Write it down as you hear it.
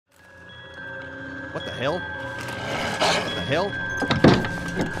What the hell? What the hell?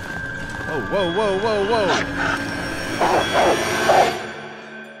 Oh, whoa, whoa, whoa, whoa.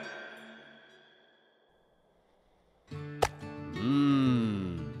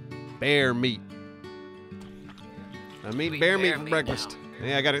 Mmm. Bear meat. I'm eating bear meat for breakfast.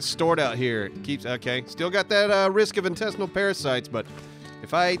 Yeah, I got it stored out here. It keeps, okay. Still got that risk of intestinal parasites, but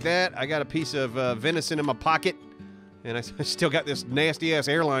if I ate that, I got a piece of venison in my pocket, and I still got this nasty-ass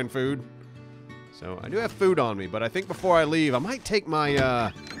airline food. So I do have food on me, but I think before I leave, I might take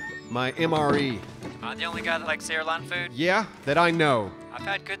my my MRE. I'm the only guy that likes airline food? Yeah, that I know. I've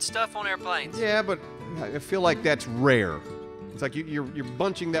had good stuff on airplanes. Yeah, but I feel like that's rare. It's like you're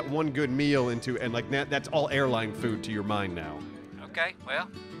bunching that one good meal into, and like that's all airline food to your mind now. Okay, well,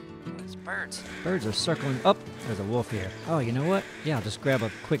 it's birds. Birds are circling up. There's a wolf here. Oh, you know what? Yeah, I'll just grab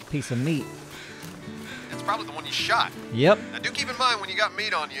a quick piece of meat. That's probably the one you shot. Yep. Now do keep in mind when you got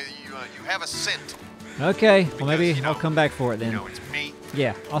meat on you, you have a scent. Okay, Because, well maybe you know, I'll come back for it then. You know, it's meat.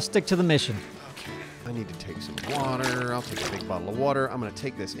 Yeah, I'll stick to the mission. Okay, I need to take some water. I'll take a big bottle of water. I'm going to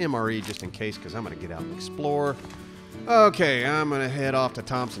take this MRE just in case because I'm going to get out and explore. Okay, I'm going to head off to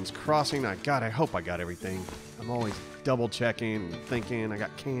Thompson's Crossing. God, I hope I got everything. I'm always double checking and thinking. I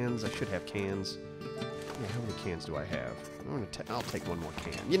got cans. I should have cans. Yeah, how many cans do I have? I'll take one more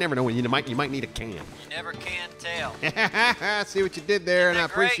can. You never know when you might need a can. You never can tell. See what you did there, and I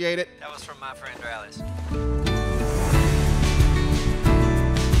appreciate it. That was from my friend Rallis.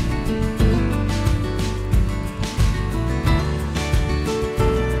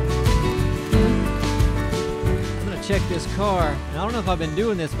 I'm gonna check this car. And I don't know if I've been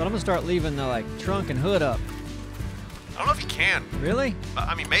doing this, but I'm gonna start leaving the like trunk and hood up. I don't know if you can. Really?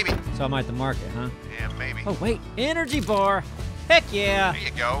 I mean, maybe. So I might have to mark it, huh? Yeah, maybe. Oh wait, energy bar. Heck yeah. There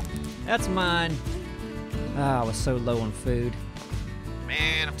you go. That's mine. Ah, I was so low on food.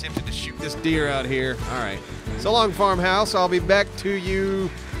 Man, I'm tempted to shoot this deer out here. All right. So long, farmhouse. I'll be back to you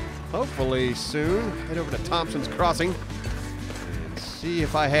hopefully soon. Head over to Thompson's Crossing and see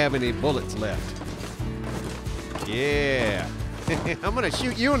if I have any bullets left. Yeah. I'm going to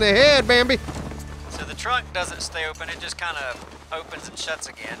shoot you in the head, Bambi. So the trunk doesn't stay open, it just kind of opens and shuts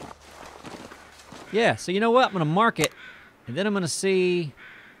again. Yeah, so you know what? I'm gonna mark it, and then I'm gonna see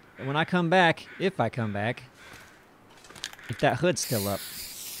when I come back, if I come back, if that hood's still up.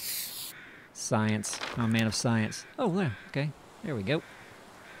 Science. I'm a man of science. Oh, there. Okay. There we go.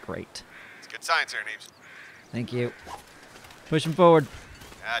 Great. It's good science there, Neebs. Thank you. Pushing forward.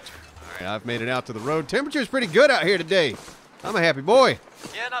 Gotcha. All right, I've made it out to the road. Temperature's pretty good out here today. I'm a happy boy.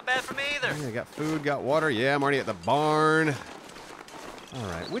 Yeah, not bad for me either. Yeah, got food, got water. Yeah, I'm already at the barn. All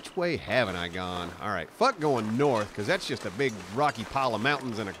right, which way haven't I gone? All right, fuck going north, because that's just a big rocky pile of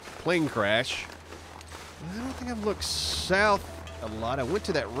mountains and a plane crash. I don't think I've looked south a lot. I went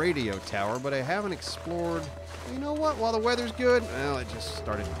to that radio tower, but I haven't explored. You know what? While the weather's good, well, it just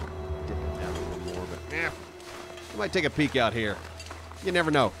started dipping down a little more, but yeah. I might take a peek out here. You never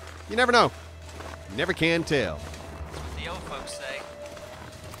know. You never know. You never can tell. The old folks say.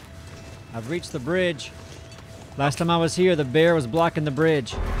 I've reached the bridge. Last time I was here, the bear was blocking the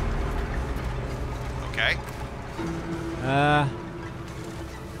bridge. Okay.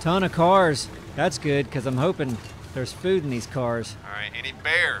 Ton of cars. That's good, because I'm hoping there's food in these cars. All right, any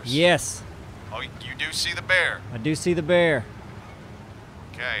bears? Yes, Oh, you do see the bear. I do see the bear.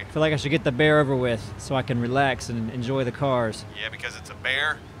 Okay. I feel like I should get the bear over with so I can relax and enjoy the cars. Yeah, because it's a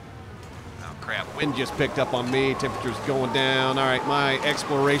bear. Oh, crap. Wind just picked up on me. Temperature's going down. All right, my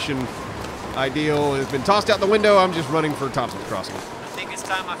exploration ideal has been tossed out the window. I'm just running for Thompson's Crossing. I think it's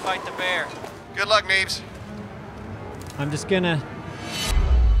time I fight the bear. Good luck, Neebs. I'm just gonna...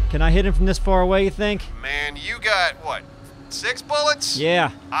 Can I hit him from this far away, you think? Man, you got, what, 6 bullets?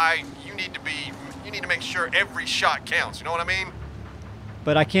 Yeah, You need to make sure every shot counts. You know what I mean?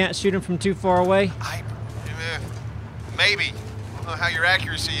 but I can't shoot him from too far away. Maybe. I don't know how your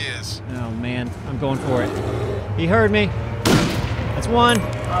accuracy is. Oh man, I'm going for it. He heard me. That's one.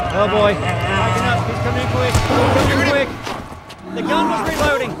 Oh boy. Backing up. He's coming in quick. He's coming quick. The gun was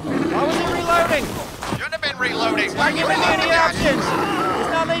reloading. Why was it reloading? Shouldn't have been reloading. It's not giving me any options.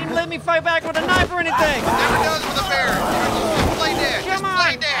 It's not letting me fight back with a knife or anything. Never does with a bear. Just play dead. Come Just on.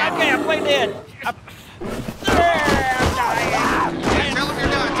 play dead. Okay, I played dead. I'm dying. Tell him you're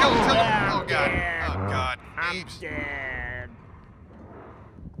done. Tell him. Oh, God. Oh, God. Neebs. Dead.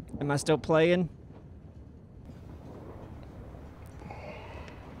 Am I still playing?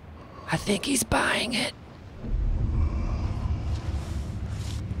 I think he's buying it.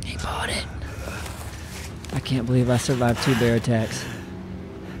 He bought it. I can't believe I survived 2 bear attacks.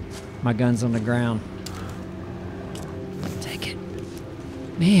 My gun's on the ground. Take it.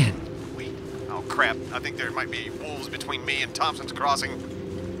 Man. Wait. Oh, Oh, crap. I think there might be wolves between me and Thompson's Crossing.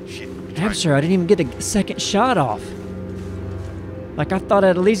 Shit. Appsro, I didn't even get a second shot off. Like, I thought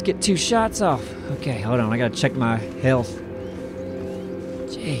I'd at least get 2 shots off. Okay, hold on. I gotta check my health.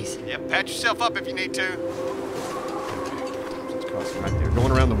 Jeez. Yep, pat yourself up if you need to. Thompson's Crossing right there.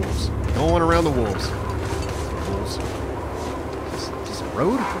 Going around the wolves. Going around the wolves. Wolves. Is this a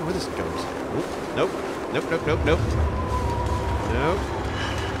road? I don't know where this goes. Nope. Nope, nope, nope, nope. Nope.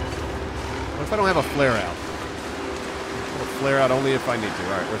 What if I don't have a flare out? I'll flare out only if I need to.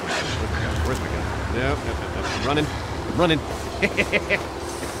 All right, where's my gun? Where's my gun? Nope, nope, nope, nope. I'm running. I'm running.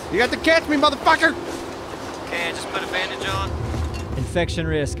 You got to catch me, motherfucker! Okay, just put a bandage on. Infection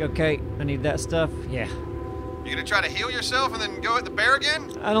risk. Okay, I need that stuff. Yeah. You gonna try to heal yourself and then go at the bear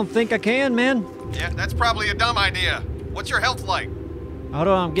again? I don't think I can, man. Yeah, that's probably a dumb idea. What's your health like? Hold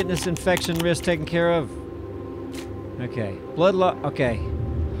on, I'm getting this infection risk taken care of. Okay. Blood loss. Okay.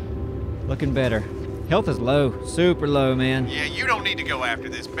 Looking better. Health is low. Super low, man. Yeah, you don't need to go after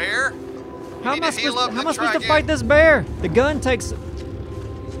this bear. How am I supposed to fight this bear? The gun takes...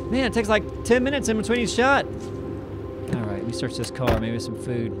 Man, it takes like 10 minutes in between each shot. All right, let me search this car. Maybe some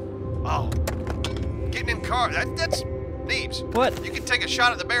food. Oh. Getting in car. That's... Neebs. What? You can take a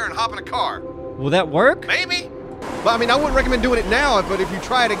shot at the bear and hop in a car. Will that work? Maybe. Well, I mean, I wouldn't recommend doing it now, but if you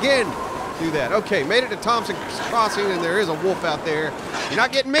try it again, do that. Okay, made it to Thompson's Crossing, and there is a wolf out there. You're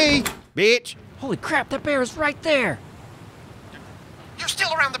not getting me, bitch. Holy crap, that bear is right there. You're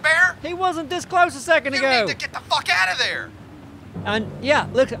still around the bear? He wasn't this close a second ago. You need to get the fuck out of there. And yeah,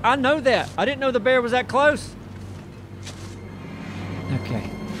 look, I know that. I didn't know the bear was that close. Okay.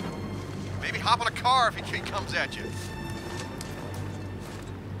 Maybe hop in a car if he comes at you.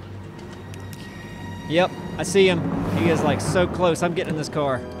 Yep, I see him. He is like so close. I'm getting in this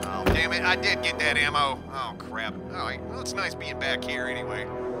car. Oh, damn it. I did get that ammo. Oh, crap. All right. Well, it's nice being back here anyway.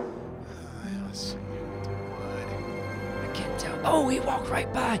 Let's see. I can't tell. Oh, he walked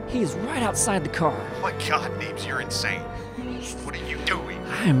right by. He is right outside the car. Oh, my God, Neebs, you're insane. What are you doing?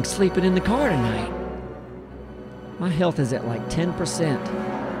 I am sleeping in the car tonight. My health is at like 10%.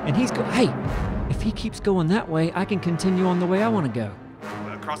 And he's hey, if he keeps going that way, I can continue on the way I want to go.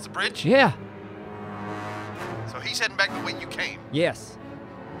 Across the bridge? Yeah. So he's heading back the way you came? Yes.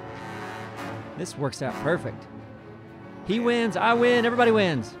 This works out perfect. He wins, I win, everybody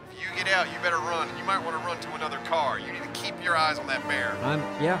wins. If you get out, you better run. You might want to run to another car. You need to keep your eyes on that bear.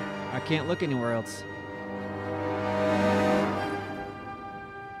 Yeah, I can't look anywhere else.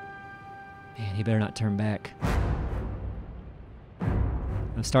 Man, he better not turn back.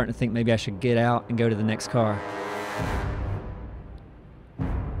 I'm starting to think maybe I should get out and go to the next car.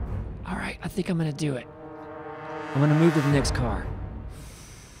 All right, I think I'm gonna do it. I'm gonna move to the next car.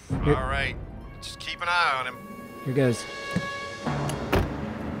 Here, all right, just keep an eye on him. Here goes.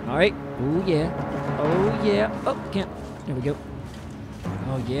 All right, oh yeah, oh yeah. Oh, can't, there we go.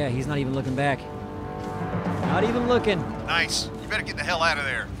 Oh yeah, he's not even looking back. Not even looking. Nice, you better get the hell out of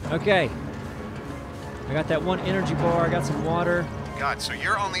there. Okay. I got that one energy bar, I got some water. God, so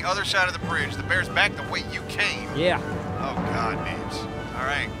you're on the other side of the bridge. The bear's back the way you came. Yeah. Oh, God, Neebs. All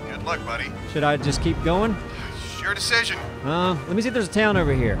right, good luck, buddy. Should I just keep going? It's your decision. Let me see if there's a town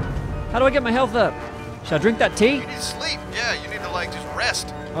over here. How do I get my health up? Should I drink that tea? You need to sleep. Yeah, you need to, like, just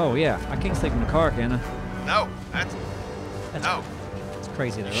rest. Oh, yeah. I can't sleep in the car, can I? No, no. It's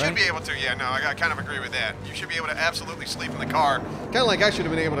crazy, though, You should be able to, yeah, no, I kind of agree with that. You should be able to absolutely sleep in the car. Kind of like I should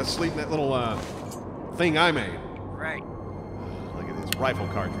have been able to sleep in that little, thing I made. Right. Look at these rifle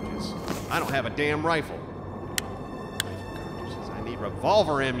cartridges. I don't have a damn rifle. Rifle cartridges. I need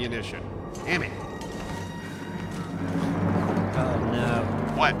revolver ammunition. Damn it. Oh, no.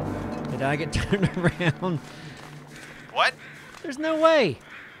 What? Did I get turned around? What? There's no way.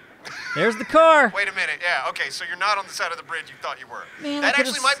 There's the car. Wait a minute. Yeah, okay, so you're not on the side of the bridge you thought you were. Man, that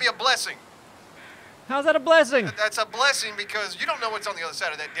actually might be a blessing. How's that a blessing? That's a blessing because you don't know what's on the other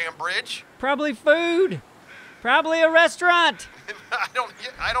side of that damn bridge. Probably food. Probably a restaurant. I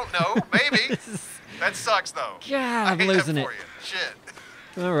don't know. Maybe. That sucks, though. God, I'm I hate losing that it. for you. Shit.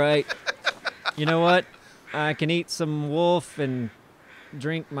 All right. You know what? I can eat some wolf and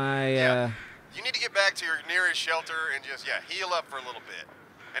drink my, Yeah. You need to get back to your nearest shelter and just, heal up for a little bit.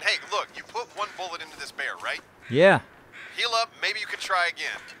 And hey, look, you put one bullet into this bear, right? Yeah. Heal up, maybe you could try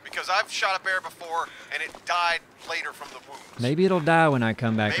again. Because I've shot a bear before, and it died later from the wounds. Maybe it'll die when I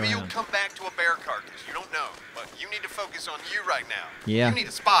come back Maybe around. you'll come back to a bear carcass. You don't know. But you need to focus on you right now. Yeah. You need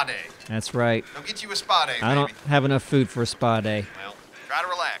a spa day. That's right. I'll get you a spa day, I don't have enough food for a spa day. Well, try to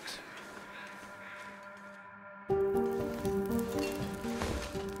relax.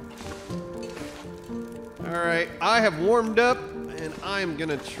 All right, I have warmed up, and and I'm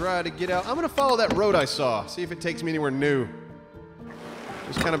gonna try to get out. I'm gonna follow that road I saw, see if it takes me anywhere new.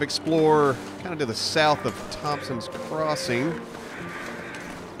 Just kind of explore, kind of to the south of Thompson's Crossing.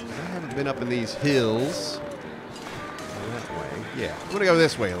 I haven't been up in these hills. That way. Yeah, I'm gonna go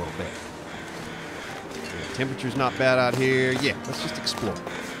this way a little bit. Yeah, temperature's not bad out here. Yeah, let's just explore.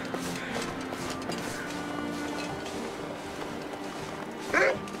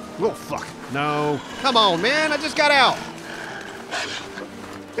 Oh, fuck. No. Come on, man. I just got out.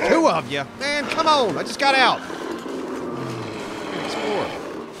 Two of you. Man, come on. I just got out. Explore.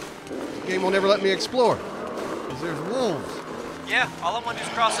 This game will never let me explore. Because there's wolves. Yeah, all I want to do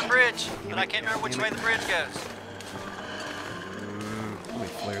is cross the bridge, but I can't remember which way the bridge goes. How many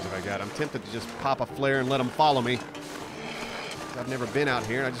flares have I got? I'm tempted to just pop a flare and let them follow me. I've never been out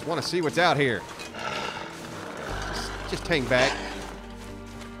here, and I just want to see what's out here. Just hang back.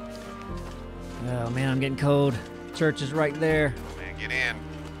 Oh man, I'm getting cold. Church is right there. Man, get in.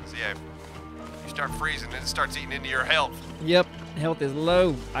 See, if you start freezing, then it starts eating into your health. Yep, health is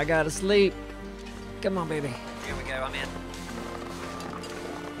low. I gotta sleep. Come on, baby. Here we go, I'm in.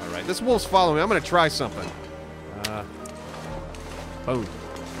 All right, this wolf's following me. I'm gonna try something. Boom.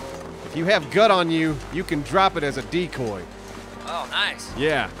 If you have gut on you, you can drop it as a decoy. Oh, nice.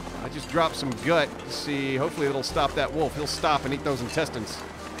 Yeah, I just dropped some gut to see. Hopefully it'll stop that wolf. He'll stop and eat those intestines.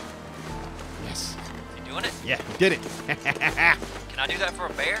 Yes. You doing it? Yeah, he did it. Can I do that for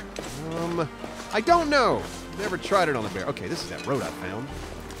a bear? I don't know. Never tried it on a bear. Okay, this is that road I found.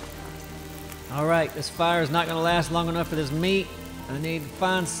 All right, this fire is not gonna last long enough for this meat. I need to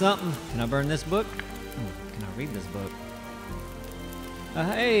find something. Can I burn this book? Can I read this book?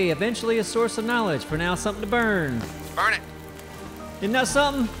 Hey, eventually a source of knowledge. For now, something to burn. Burn it. Isn't that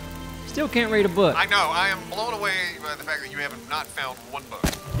something? Still can't read a book. I know. I am blown away by the fact that you haven't not found one book.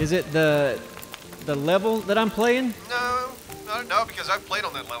 Is it the level that I'm playing? No, because I've played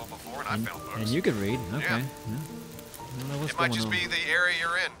on that level before and I found books. And you could read. Okay. Yeah. Yeah. I don't know what's It might going just on. be the area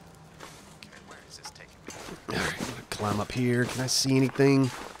you're in. Okay, where is this taking me? All right, I'm gonna climb up here. Can I see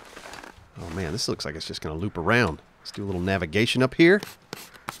anything? Oh man, this looks like it's just gonna loop around. Let's do a little navigation up here.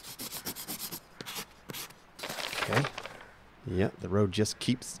 Okay. Yep, the road just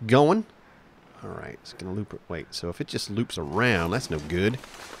keeps going. All right, it's gonna loop. Wait, so if it just loops around, that's no good.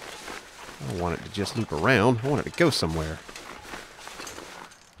 I don't want it to just loop around. I want it to go somewhere.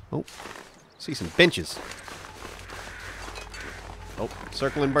 Oh, see some benches. Oh,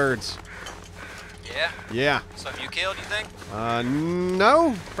 circling birds. Yeah? Yeah. Some you killed, you think?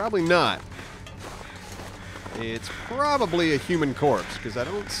 No, probably not. It's probably a human corpse, because I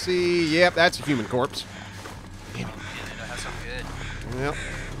don't see... Yep, that's a human corpse. Man, it'll have something good. Yep,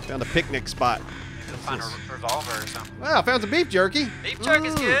 found a picnic spot. You'll find a revolver or something. Well, I found some beef jerky. Beef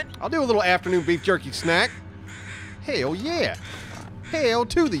jerky's good. I'll do a little afternoon beef jerky snack. Hell yeah. Hell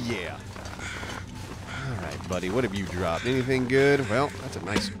to the yeah. All right, buddy, what have you dropped? Anything good? Well, that's a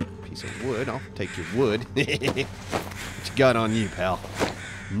nice piece of wood. I'll take your wood. What you got on you, pal?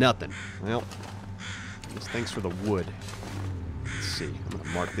 Nothing. Well, thanks for the wood. Let's see. I'm going to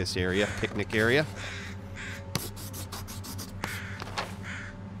mark this area, picnic area.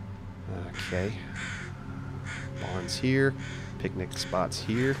 Okay. Barns here. Picnic spots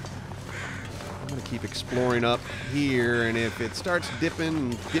here. I'm going to keep exploring up here, and if it starts dipping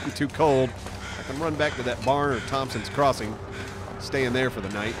and getting too cold, I can run back to that barn or Thompson's Crossing, stay in there for the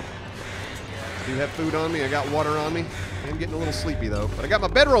night. I do have food on me. I got water on me. I'm getting a little sleepy, though. But I got my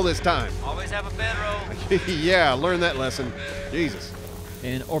bedroll this time. Always have a bedroll. Yeah, I learned that lesson. Jesus.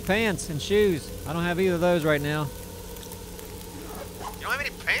 Or pants and shoes. I don't have either of those right now. You don't have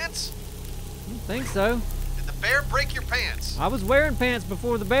any pants? I don't think so. Did the bear break your pants? I was wearing pants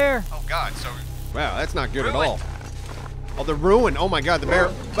before the bear. Oh, God. So, wow, that's not good Ruined. at all. Oh, they're ruined. Oh, my God, the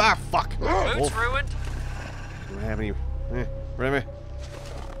bear. Ah, fuck. Boots Wolf. ruined. Do I have any? Whatever.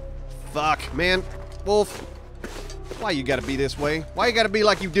 Fuck, man. Wolf. Why you gotta be this way? Why you gotta be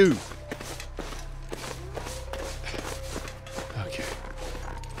like you do? Okay.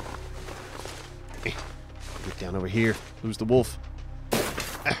 Get down over here. Who's the wolf?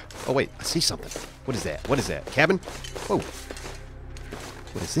 Oh, wait. I see something. What is that? What is that? Cabin? Whoa.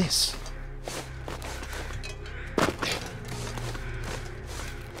 What is this?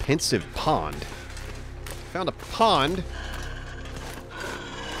 Pensive pond. Found a pond.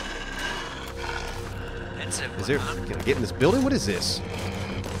 Is there? Can I get in this building? What is this?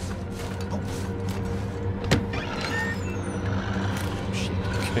 Oh, shit.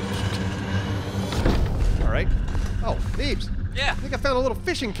 Okay. All right. Oh, Neebs. Yeah. I think I found a little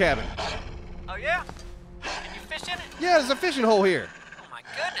fishing cabin. Oh, yeah? Can you fish in it? Yeah, there's a fishing hole here. Oh, my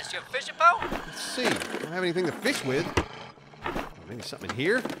goodness. You have a fishing pole? Let's see. I don't have anything to fish with. Maybe something in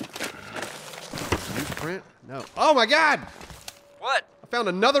here? Newsprint? No. Oh my God! What? I found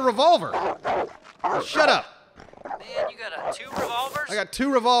another revolver. Oh, shut up. Man, you got 2 revolvers? I got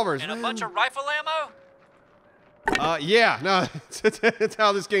 2 revolvers. And a bunch of rifle ammo? Yeah, no, it's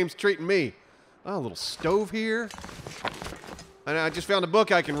how this game's treating me. Oh, a little stove here. And I just found a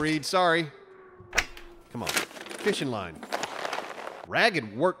book I can read, sorry. Come on, fishing line.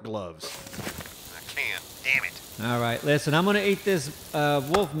 Ragged work gloves. I can't, damn it. All right, listen, I'm going to eat this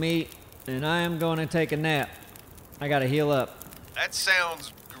wolf meat, and I am going to take a nap. I got to heal up. That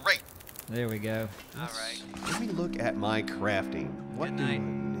sounds great. There we go. All right. Let me look at my crafting. Good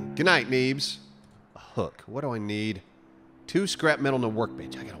night. Good night, Neebs. A hook. What do I need? 2 scrap metal and a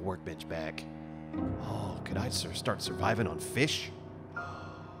workbench. I got a workbench back. Oh, could I start surviving on fish?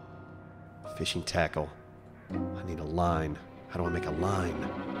 Fishing tackle. I need a line. How do I make a line?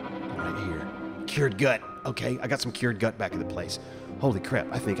 Right here. Cured gut. Okay, I got some cured gut back in the place. Holy crap,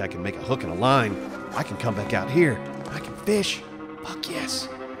 I think I can make a hook and a line. I can come back out here. I can fish. Fuck yes.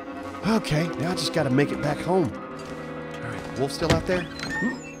 Okay, now I just got to make it back home. All right, wolf still out there?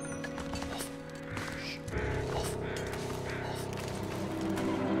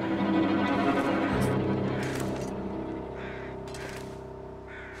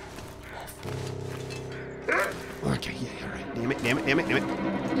 Okay, yeah, all right. Damn it, damn it, damn it, damn it.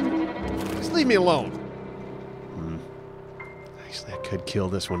 Just leave me alone. Actually, I could kill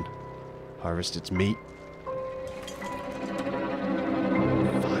this one. Harvest its meat.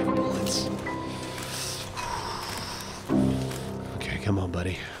 5 bullets. Okay, come on,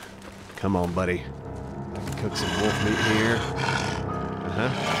 buddy. Come on, buddy. I can cook some wolf meat here.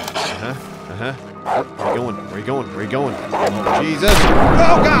 Where are you going? Where are you going? Where are you going? Oh, Jesus.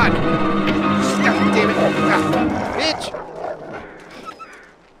 Oh, God! God damn it. Ah, bitch!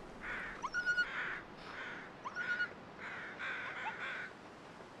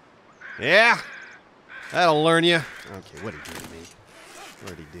 Yeah, that'll learn you. Okay, what'd he do to me?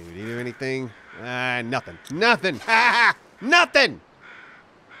 What'd he do? Did he do anything? Nothing. Nothing! Ha ha! Nothing!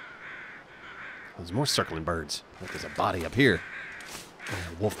 There's more circling birds. Look, there's a body up here.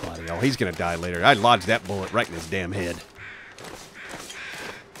 A wolf body. Oh, he's gonna die later. I lodged that bullet right in his damn head.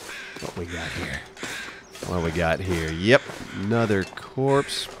 What we got here? What we got here? Yep, another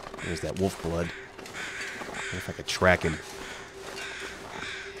corpse. There's that wolf blood. Wonder if I could track him.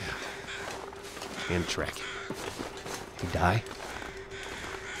 Yeah. And track him. Did he die?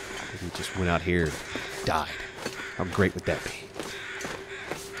 Maybe he just went out here and died. How great would that be?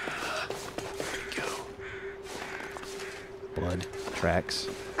 There we go. Blood tracks.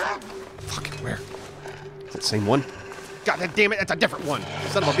 Fucking where? Is that the same one? God damn it, that's a different one.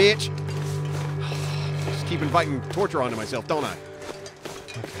 Son of a bitch. Just keep inviting torture onto myself, don't I?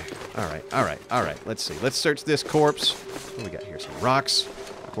 Okay. All right. Let's see. Let's search this corpse. What do we got here? Some rocks.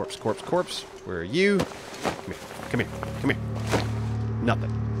 Corpse. Where are you? Come here.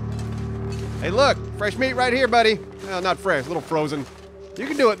 Nothing. Hey, look. Fresh meat right here, buddy. Well, not fresh. A little frozen. You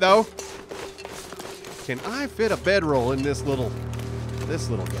can do it, though. Can I fit a bedroll in this little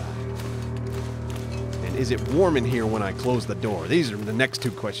guy? And is it warm in here when I close the door? These are the next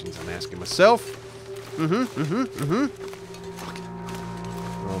 2 questions I'm asking myself. Fuck.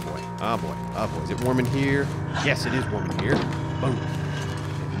 Oh boy. Is it warm in here? Yes, it is warm in here. Boom.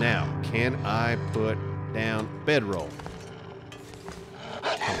 And now, can I put down bedroll?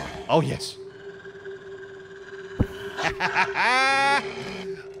 Come on. Oh, yes.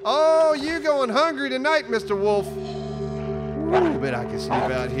 Oh, you going hungry tonight, Mr. Wolf. Ooh, bet I can sleep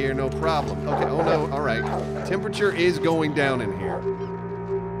out here, no problem. Okay, oh no, all right. Temperature is going down in here.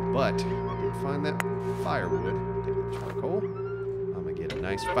 But I did find that firewood. Take the charcoal. I'm gonna get a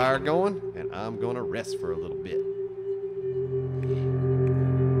nice fire going, and I'm gonna rest for a little bit.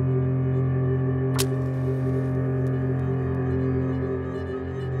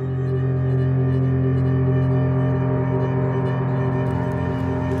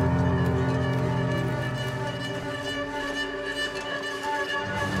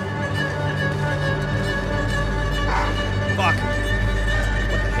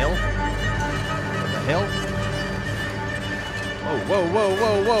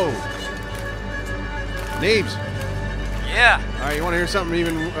 Whoa. Neebs. Yeah. All right, you want to hear something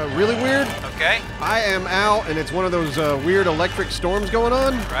even really weird? Okay. I am out, and it's one of those weird electric storms going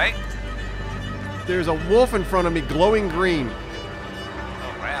on. Right. There's a wolf in front of me glowing green.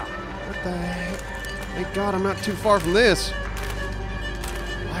 Oh, wow. What the heck? Thank God I'm not too far from this.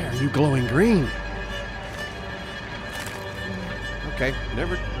 Why are you glowing green? Okay,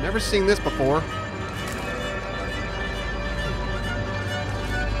 never seen this before.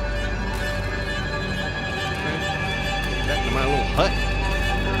 My little hut.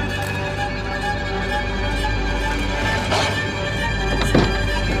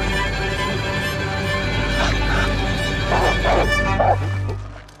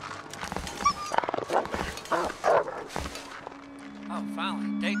 Oh,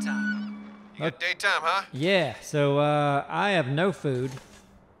 finally, daytime. You got daytime, huh? Yeah, so I have no food.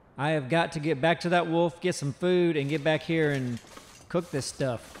 I have got to get back to that wolf, get some food, and get back here and cook this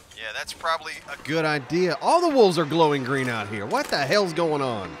stuff. Yeah, that's probably a good idea. All the wolves are glowing green out here. What the hell's going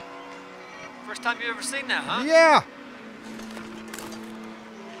on? First time you've ever seen that, huh? Yeah.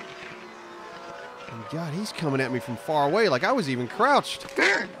 Oh, God, he's coming at me from far away like I was even crouched.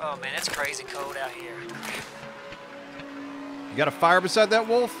 Oh, man, it's crazy cold out here. You got a fire beside that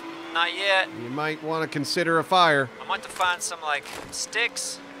wolf? Not yet. You might want to consider a fire. I want to find some, like,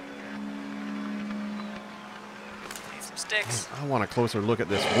 sticks. Need some sticks. I want a closer look at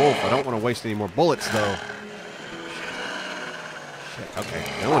this wolf. I don't want to waste any more bullets, though. Shit. Okay,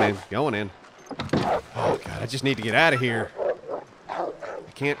 going in. Oh, God, I just need to get out of here.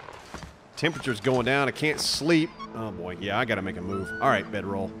 I can't. Temperature's going down. I can't sleep. Oh, boy. Yeah, I got to make a move. All right,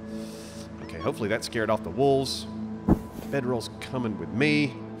 bedroll. Okay, hopefully that scared off the wolves. Bedroll's coming with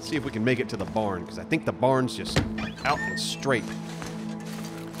me. See if we can make it to the barn, because I think the barn's just out and straight.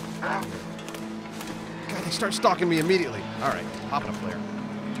 God, they start stalking me immediately. All right, popping a flare.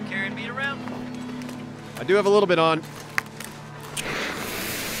 You carrying meat around? I do have a little bit on.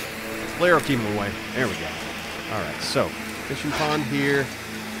 Flare will keep them away. There we go. All right, so fishing pond here.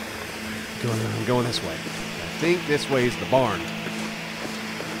 I'm going this way. I think this way is the barn.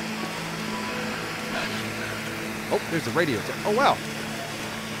 Oh, there's the radio tower. Oh, wow.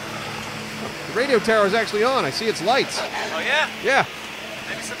 The radio tower is actually on. I see its lights. Oh, yeah? Yeah.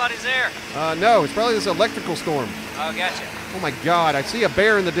 Maybe somebody's there. No, it's probably this electrical storm. Oh, gotcha. Oh, my God. I see a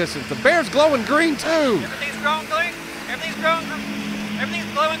bear in the distance. The bear's glowing green, too. Everything's glowing green?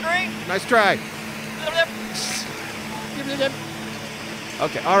 Everything's glowing green? Nice try.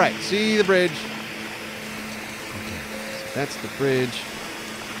 Okay, all right. See the bridge. Okay, so that's the bridge.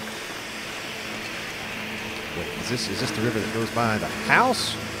 Wait, is this the river that goes by the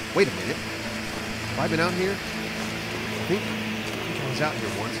house? Wait a minute. Have I been out here? I think I was out here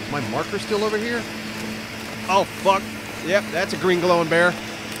once. Is my marker still over here? Oh, fuck. Yep, that's a green glowing bear.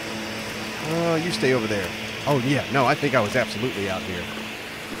 Oh, you stay over there. Oh, yeah. No, I think I was absolutely out here.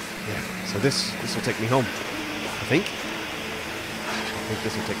 Yeah, so this will take me home. I think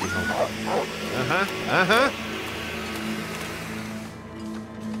this will take me home.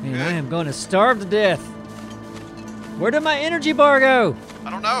 Man, I am going to starve to death. Where did my energy bar go? I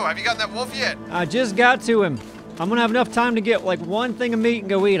don't know. Have you gotten that wolf yet? I just got to him. I'm going to have enough time to get like one thing of meat and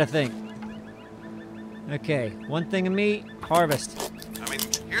go eat, I think. Okay, one thing of meat, harvest. I mean,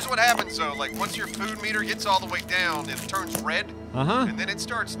 here's what happens, though. Like, once your food meter gets all the way down, it turns red. Uh-huh. And then it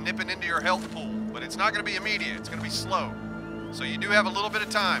starts nipping into your health pool. But it's not going to be immediate. It's going to be slow. So you do have a little bit of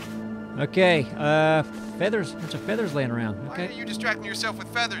time. Okay, feathers, bunch of feathers laying around. Okay. Why are you distracting yourself with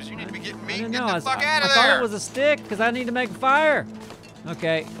feathers? You need to be getting meat. I don't Get know. the fuck out of I there. thought it was a stick because I need to make a fire.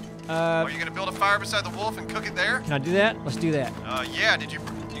 Okay. Are you going to build a fire beside the wolf and cook it there? Can I do that? Let's do that. Yeah.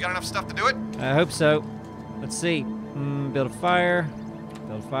 You got enough stuff to do it? I hope so. Let's see. Build a fire.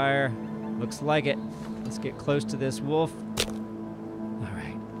 Build a fire. Looks like it. Let's get close to this wolf. All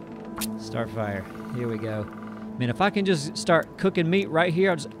right. Start fire. Here we go. Man, if I can just start cooking meat right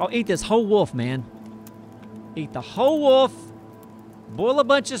here, I'll eat this whole wolf, man. Eat the whole wolf. Boil a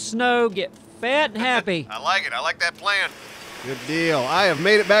bunch of snow. Get fat and happy. I like it. I like that plan. Good deal. I have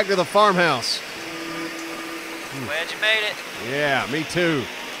made it back to the farmhouse. Glad you made it. Yeah, me too.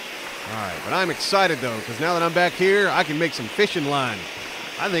 All right, but I'm excited, though, because now that I'm back here, I can make some fishing line.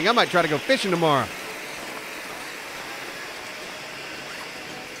 I think I might try to go fishing tomorrow.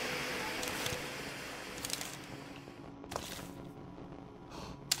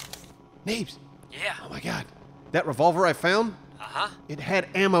 Neebs. Yeah. Oh, my God. That revolver I found, Uh-huh. it had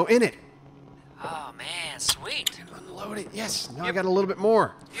ammo in it. Oh, man, sweet. Unload it. Yes, now I got a little bit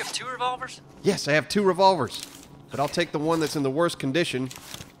more. You have 2 revolvers? Yes, I have 2 revolvers, but I'll take the one that's in the worst condition,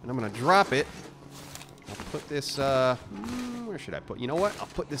 and I'm going to drop it. I'll put this, where should I put? You know what? I'll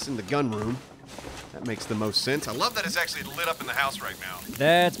put this in the gun room. That makes the most sense. I love that it's actually lit up in the house right now.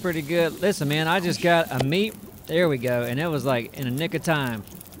 That's pretty good. Listen, man, I just got a meat. There we go. And it was like in a nick of time.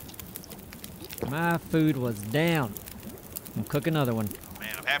 My food was down. I'm cooking another one.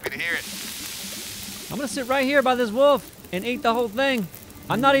 Man, I'm happy to hear it. I'm going to sit right here by this wolf and eat the whole thing.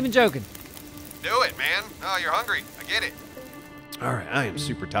 I'm not even joking. Do it, man. Oh, you're hungry. I get it. All right, I am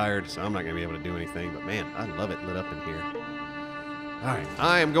super tired, so I'm not going to be able to do anything. But, man, I love it lit up in here. All right,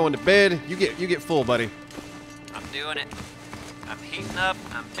 I am going to bed. You get full, buddy. I'm doing it. I'm heating up,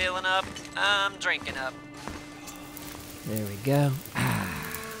 I'm filling up, I'm drinking up. There we go.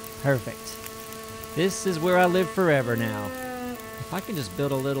 Ah, perfect. This is where I live forever now. If I can just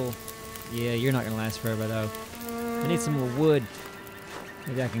build a little... Yeah, you're not going to last forever, though. I need some more wood.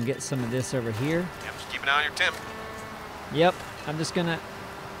 Maybe I can get some of this over here. Yep, just keep an eye on your temp. Yep, I'm just going to...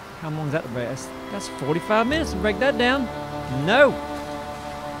 How long is that to break? That's 45 minutes to break that down. No!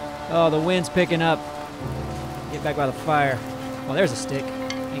 Oh, the wind's picking up. Get back by the fire. Oh, there's a stick.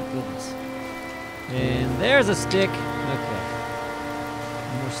 Thank goodness. And there's a stick. Okay.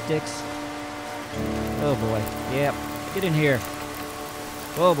 More sticks. Oh boy. Yep. Get in here.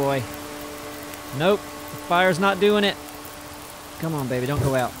 Oh boy. Nope. The fire's not doing it. Come on, baby. Don't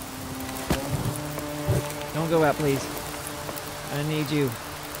go out. Don't go out, please. I need you.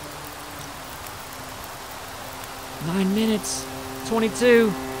 9 minutes.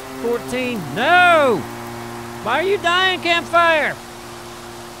 22. 14. No! Why are you dying, campfire?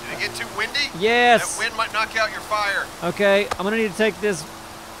 Did it get too windy? Yes. That wind might knock out your fire. Okay, I'm gonna need to take this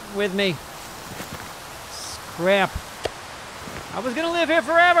with me. Crap. I was gonna live here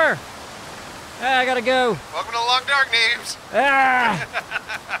forever. Ah, I gotta go. Welcome to the Long Dark, Neebs. Ah!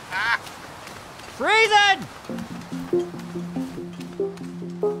 Freezing!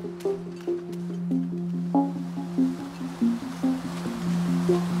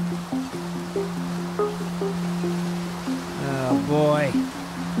 Oh boy.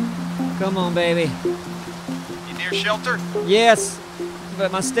 Come on, baby. You near shelter? Yes,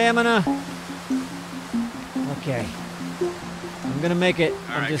 but my stamina. Okay. I'm gonna make it.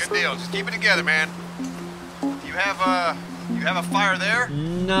 All right, good deal. Just keep it together, man. You have a fire there?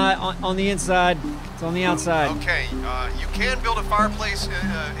 Not on the inside. It's on the outside. Okay. You can build a fireplace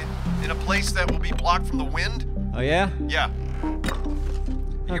in a place that will be blocked from the wind. Oh yeah? Yeah.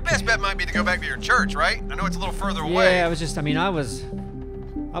 Your best bet might be to go back to your church, right? I know it's a little further away. Yeah, I was just. I mean, I was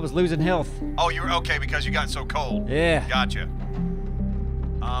losing health. Oh, you were okay because you got so cold. Yeah. Gotcha.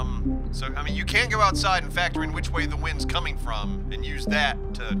 So, I mean, you can go outside and factor in which way the wind's coming from and use that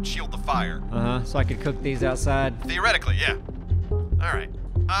to shield the fire. Uh-huh, so I could cook these outside? Theoretically, yeah. All right.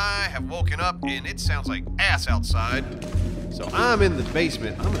 I have woken up and it sounds like ass outside. So I'm in the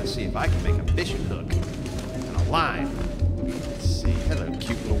basement. I'm going to see if I can make a fishing hook and a line. Let's see. Hello,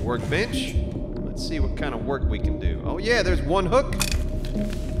 cute little workbench. Let's see what kind of work we can do. Oh, yeah, there's one hook.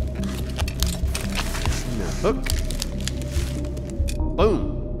 And a hook.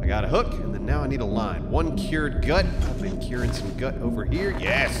 Boom. I got a hook, and then now I need a line. One cured gut. I've been curing some gut over here.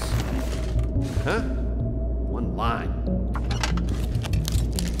 Yes. Huh? One line.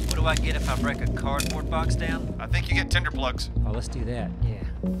 What do I get if I break a cardboard box down? I think you get tinder plugs. Oh, let's do that. Yeah.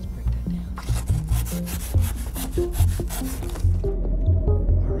 Let's break that down.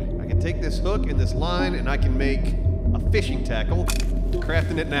 All right. I can take this hook and this line, and I can make a fishing tackle.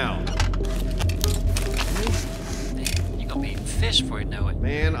 Crafting it now. You're gonna be eating fish before you know it.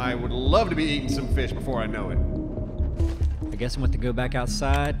 Man, I would love to be eating some fish before I know it. I guess I'm going to go back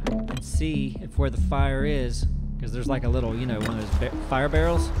outside and see if where the fire is, because there's like a little, you know, one of those fire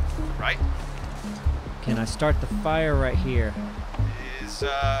barrels. Right? Can I start the fire right here?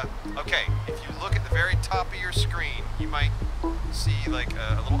 Okay, if you look at the very top of your screen, you might see like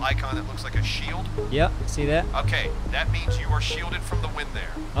a little icon that looks like a shield. Yep, see that? Okay, that means you are shielded from the wind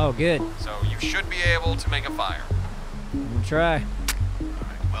there. Oh, good. So you should be able to make a fire. I'm going to try.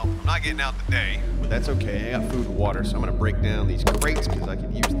 Alright, well, I'm not getting out today, but that's okay. I got food and water, so I'm gonna break down these crates because I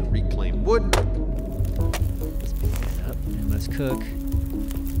can use the reclaimed wood. Let's pick that up and let's cook. Can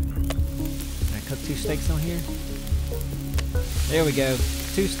I cook 2 steaks on here? There we go.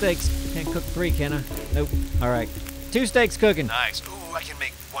 2 steaks. Can't cook 3, can I? Nope. All right. 2 steaks cooking. Nice. Ooh, I can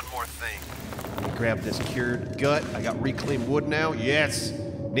make one more thing. Let me grab this cured gut. I got reclaimed wood now. Yes.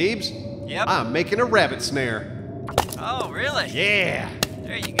 Neebs? Yep. I'm making a rabbit snare. Oh, really? Yeah.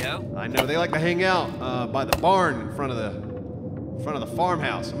 There you go. I know they like to hang out by the barn in front of the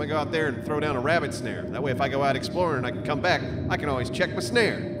farmhouse. I'm gonna go out there and throw down a rabbit snare. That way, if I go out exploring and I can come back, I can always check my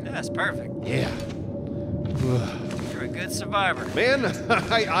snare. Yeah, that's perfect. Yeah. You're a good survivor. Man,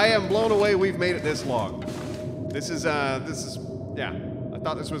 I am blown away we've made it this long. This is, yeah. I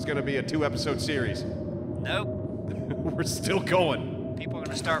thought this was gonna be a 2-episode series. Nope. We're still going. People are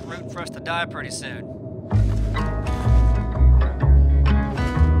gonna start rooting for us to die pretty soon.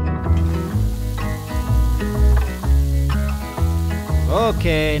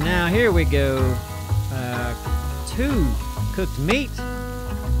 Okay, now here we go. 2 cooked meat.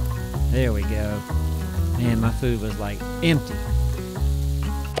 There we go. Man, my food was like empty.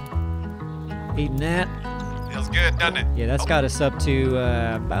 Eating that. Feels good, doesn't it? Yeah, that's got us up to,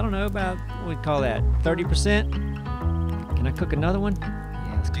 I don't know, about, what we call that, 30%? Can I cook another one?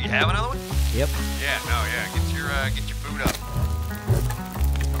 Yeah, let's Do cook you have another one? Yep. Yeah, no, yeah. Get your food up.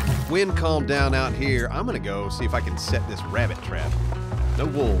 Wind calmed down out here. I'm gonna go see if I can set this rabbit trap. No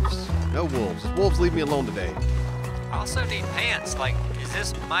wolves. No wolves. Wolves leave me alone today. I also need pants. Like, is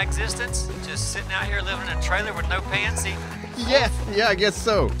this my existence? Just sitting out here living in a trailer with no pants? Yeah, I guess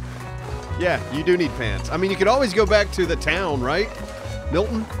so. Yeah, you do need pants. I mean, you could always go back to the town, right?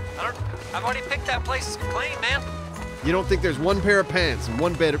 Milton? I've already picked that place to clean, man. You don't think there's one pair of pants and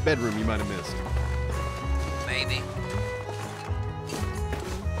one bedroom you might have missed? Maybe.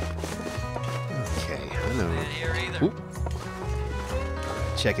 Okay, I know. Not here either. Oop.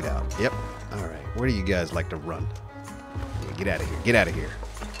 Check it out. Yep. All right. Where do you guys like to run? Yeah, get out of here. Get out of here.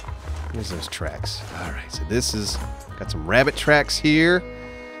 Here's those tracks. All right. So this is got some rabbit tracks here,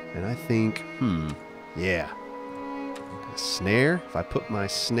 and I think, yeah. A snare. If I put my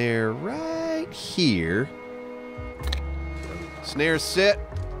snare right here, snare's set.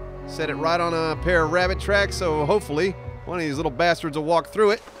 Set it right on a pair of rabbit tracks. So hopefully one of these little bastards will walk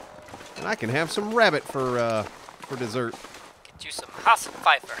through it, and I can have some rabbit for dessert. Get you some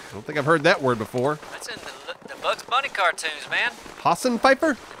Hassenpfeifer. I don't think I've heard that word before. That's in the Bugs Bunny cartoons, man.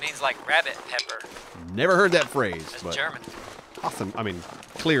 Hassenpfeifer? It means like rabbit pepper. Never heard that phrase. That's but German. Hassen, I mean,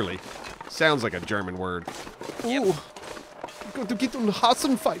 clearly. Sounds like a German word. Yep. Ooh, I'm going to get on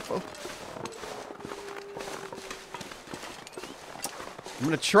Hassenpfeifer. I'm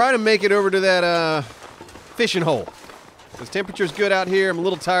going to try to make it over to that fishing hole. The temperature's good out here. I'm a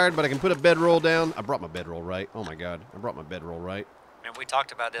little tired, but I can put a bedroll down. I brought my bedroll, right? Oh, my God. I brought my bedroll, right? Man, we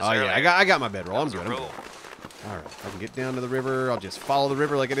talked about this Oh, earlier. yeah. I got my bedroll. I'm That was good. a I'm good. rule. All right. If I can get down to the river, I'll just follow the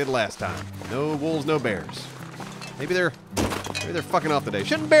river like I did last time. No wolves, no bears. Maybe they're fucking off today.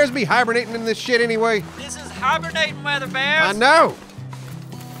 Shouldn't bears be hibernating in this shit anyway? This is hibernating weather, bears. I know.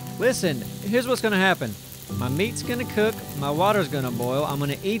 Listen, here's what's gonna happen. My meat's gonna cook, my water's gonna boil, I'm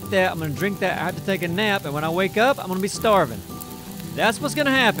gonna eat that, I'm gonna drink that, I have to take a nap, and when I wake up, I'm gonna be starving. That's what's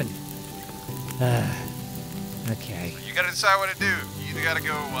gonna happen. Okay. You gotta decide what to do. You either gotta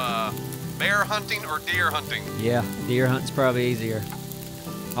go bear hunting or deer hunting. Yeah, deer hunting's probably easier.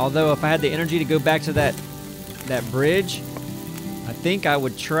 Although if I had the energy to go back to that bridge, I think I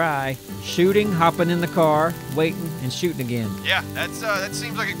would try shooting, hopping in the car, waiting, and shooting again. Yeah, that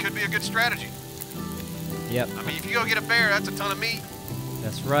seems like it could be a good strategy. Yep, I mean, if you go get a bear, that's a ton of meat.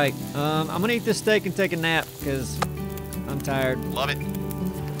 that's right. I'm gonna eat this steak and take a nap, because I'm tired. Love it.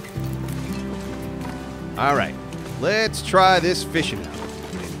 All right, let's try this fishing out.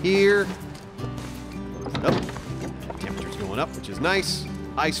 And here, nope, temperature's going up, which is nice.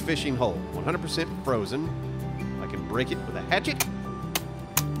 Ice fishing hole, 100% frozen. I can break it with a hatchet.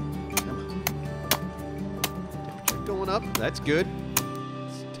 Come on. Temperature going up, that's good.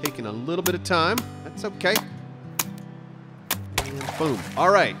 It's taking a little bit of time. That's okay. And boom. All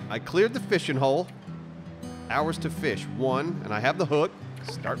right, I cleared the fishing hole. Hours to fish, 1, and I have the hook.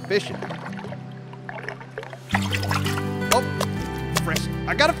 Start fishing. Oh, fresh.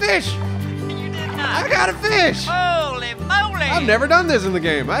 I got a fish. You did not. I got a fish. Holy moly. I've never done this in the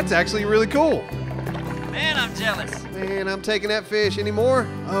game. That's actually really cool. Man, I'm jealous. Man, I'm taking that fish anymore.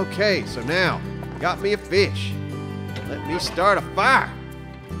 Okay, so now, got me a fish. Let me start a fire.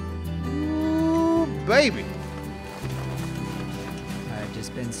 Ooh, baby. I've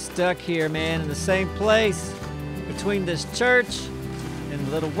just been stuck here, man, in the same place, between this church and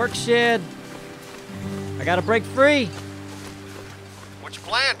the little work shed. I gotta break free. What's your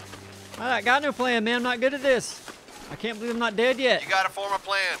plan? I got no plan, man. I'm not good at this. I can't believe I'm not dead yet. You gotta form a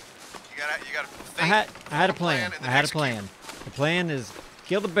plan. You gotta think. I had a plan. and then I had a execute. plan. The plan is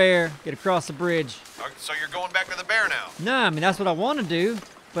kill the bear, get across the bridge. So you're going back to the bear now? No, I mean, that's what I want to do,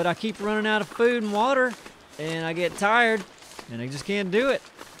 but I keep running out of food and water, and I get tired, and I just can't do it.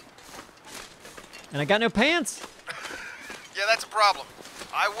 And I got no pants. Yeah, that's a problem.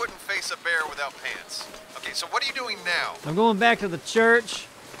 I wouldn't face a bear without pants. Okay, so what are you doing now? I'm going back to the church.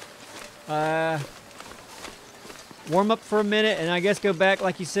 Warm up for a minute, and I guess go back,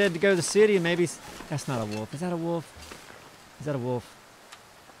 like you said, to go to the city, and maybe... That's not a wolf. Is that a wolf? Is that a wolf?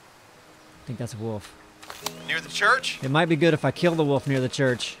 I think that's a wolf. Near the church? It might be good if I kill the wolf near the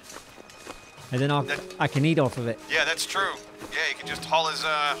church. And then I can eat off of it. Yeah, that's true. Yeah, you can just haul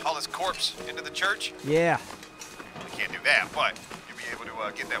his corpse into the church. Yeah. We can't do that, but you'll be able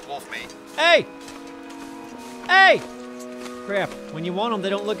to get that wolf meat. Hey! Hey! Crap. When you want them, they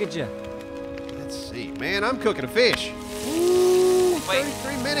don't look at you. Let's see. Man, I'm cooking a fish. Ooh, Wait.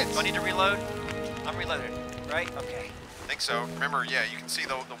 33 minutes. Do I need to reload? I'm reloaded, right? Okay. I think so. Remember, yeah, you can see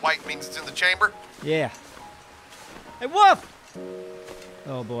the white means it's in the chamber. Yeah. Hey, wolf!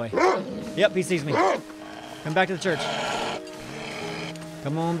 Oh, boy. Yep, he sees me. Come back to the church.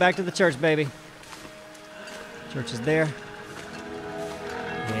 Come on back to the church, baby. Church is there.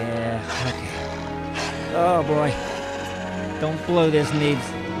 Yeah, okay. Oh, boy. Don't blow this, Neebs.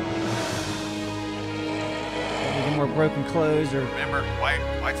 Any more broken clothes or... Remember,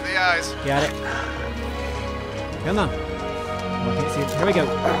 white to the eyes. Got it. Come on. Oh, I can't see it. Here we go.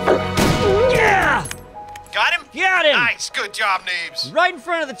 Yeah! Got him? Got him! Nice, good job, Neebs. Right in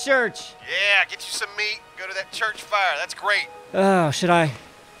front of the church. Yeah, get you some meat. Go to that church fire. That's great. Oh, should I?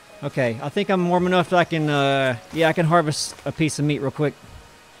 Okay, I think I'm warm enough that I can, yeah, I can harvest a piece of meat real quick.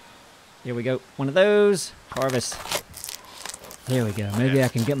 Here we go. One of those. Harvest. There we go. Maybe I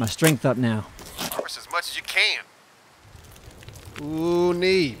can get my strength up now. Harvest as much as you can. Ooh,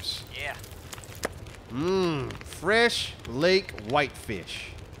 Neebs. Yeah. Mmm, fresh lake whitefish.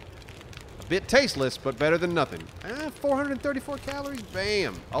 A bit tasteless, but better than nothing. 434 calories,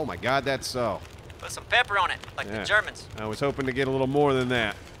 bam. Oh my God, that's so. Put some pepper on it, like Yeah. the Germans. I was hoping to get a little more than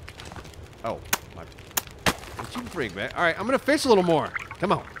that. Oh, my. What you bring back? All right, I'm gonna fish a little more.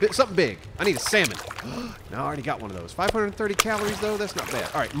 Come on, something big. I need a salmon. No, I already got one of those. 530 calories though, that's not bad.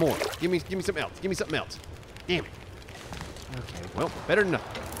 All right, more. Give me something else. Give me something else. Damn it. Okay, well, better than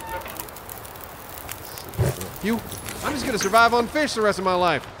nothing. You, I'm just gonna survive on fish the rest of my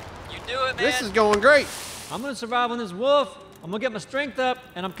life. You do it, man. This is going great. I'm gonna survive on this wolf. I'm gonna get my strength up,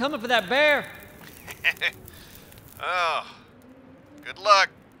 and I'm coming for that bear. Oh, good luck.